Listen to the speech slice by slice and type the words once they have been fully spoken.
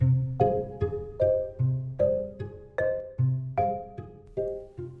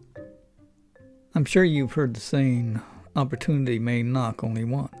I'm sure you've heard the saying, opportunity may knock only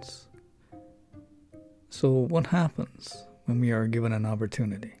once. So what happens when we are given an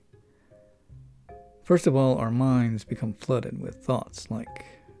opportunity? First of all, our minds become flooded with thoughts like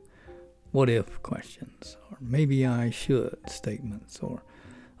what if questions, or maybe I should statements, or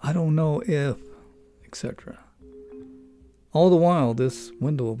I don't know if, etc. All the while, this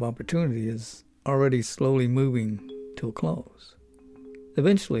window of opportunity is already slowly moving to a close.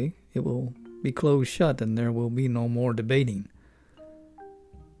 Eventually, it will be closed shut and there will be no more debating.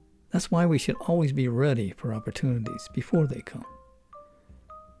 That's why we should always be ready for opportunities before they come.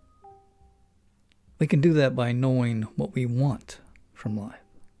 We can do that by knowing what we want from life.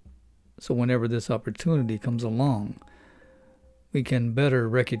 So whenever this opportunity comes along, we can better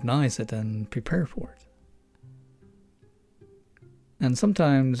recognize it and prepare for it. And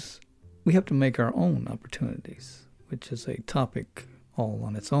sometimes we have to make our own opportunities, which is a topic all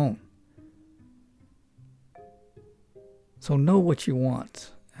on its own. So know what you want,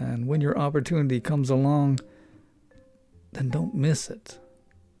 and when your opportunity comes along, then don't miss it.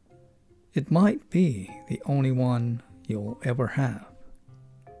 It might be the only one you'll ever have.